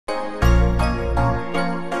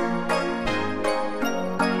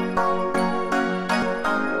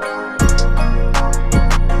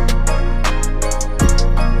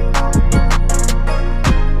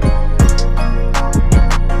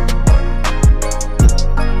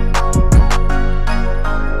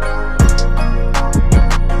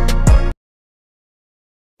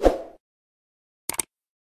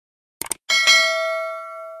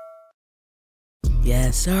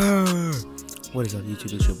Yes, sir. What is up,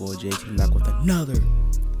 YouTube? It's your boy JT back with another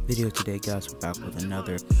video today, guys. We're back with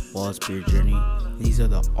another Wallace Byrd journey. These are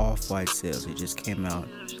the off-white sales. It just came out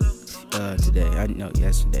today.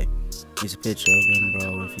 Yesterday. It's a picture of them,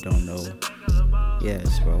 bro. If you don't know,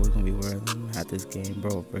 yes, bro, we're gonna be wearing them at this game,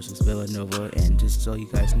 bro, versus Villanova. And just so you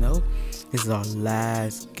guys know, this is our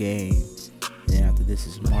last game. And then after this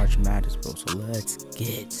is March Madness, bro. So let's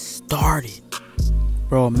get started.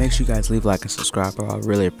 Bro, make sure you guys leave a like and subscribe, bro. I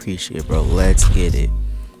really appreciate it, bro. Let's get it.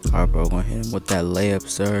 Alright, bro, gonna hit him with that layup,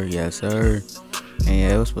 sir. Yes, sir. And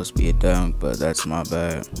yeah, it was supposed to be a dunk, but that's my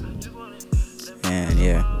bad. And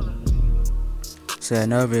yeah. So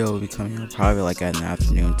another video will be coming out probably like at an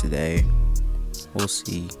afternoon today. We'll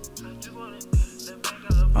see.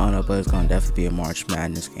 I don't know, but it's gonna definitely be a March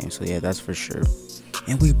Madness game. So yeah, that's for sure.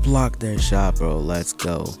 And we blocked their shot, bro. Let's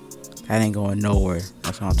go. That ain't going nowhere.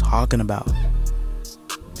 That's what I'm talking about.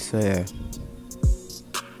 So yeah,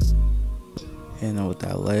 hitting them with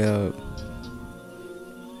that layup.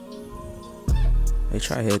 They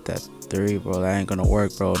try to hit that three, bro. That ain't gonna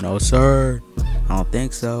work, bro. No, sir. I don't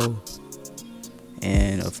think so.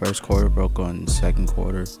 And the first quarter broke on the second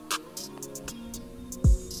quarter.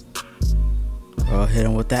 Bro, hit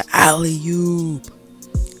him with that alley-oop.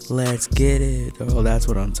 Let's get it, bro. That's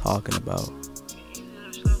what I'm talking about.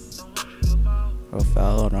 Bro,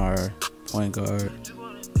 foul on our point guard.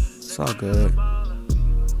 It's all good.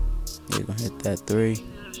 You're gonna hit that three.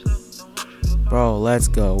 Bro, let's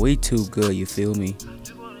go. We too good, you feel me?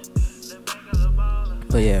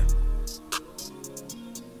 But yeah.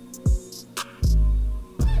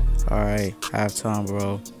 Alright, halftime,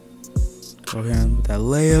 bro. Go ahead with that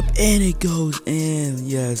layup, and it goes in.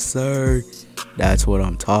 Yes, sir. That's what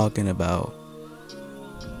I'm talking about.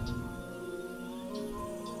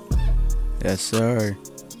 Yes, sir.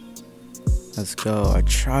 Let's go. I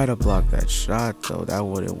tried to block that shot, though. That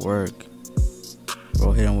wouldn't work.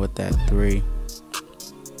 Bro, hit him with that three.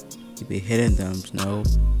 You be hitting them, no?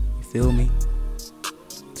 You feel me?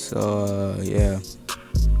 So, yeah.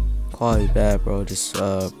 Quality bad, bro. Just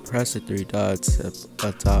press the three dots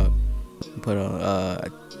up top. And put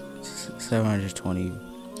on 720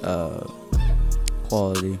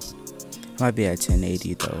 quality. Might be at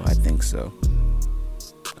 1080, though. I think so.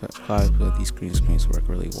 Probably these green screens work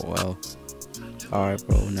really well. Alright,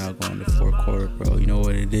 bro, now going to fourth quarter, bro. You know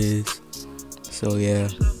what it is. So, yeah.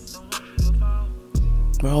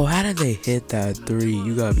 Bro, how did they hit that three?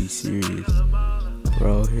 You gotta be serious.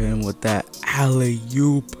 Bro, hit him with that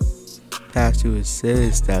alley-oop. Pass to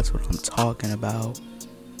assist. That's what I'm talking about.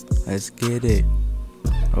 Let's get it.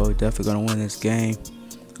 Bro, we're definitely gonna win this game.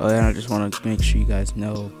 Oh, and I just want to make sure you guys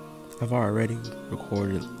know, I've already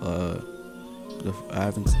recorded,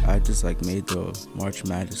 I just like made the March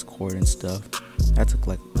Madness court and stuff. That took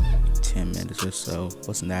like 10 minutes or so.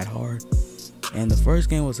 Wasn't that hard. And the first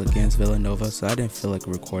game was against Villanova, so I didn't feel like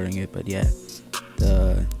recording it. But yeah,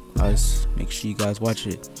 I'll just make sure you guys watch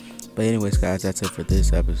it. But anyways, guys, that's it for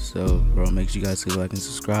this episode, bro. Make sure you guys leave a like and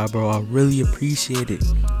subscribe, bro. I really appreciate it.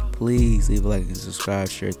 Please leave a like and subscribe.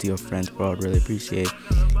 Share it to your friends, bro. I really appreciate it.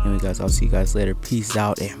 Anyway, guys, I'll see you guys later. Peace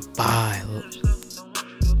out and bye.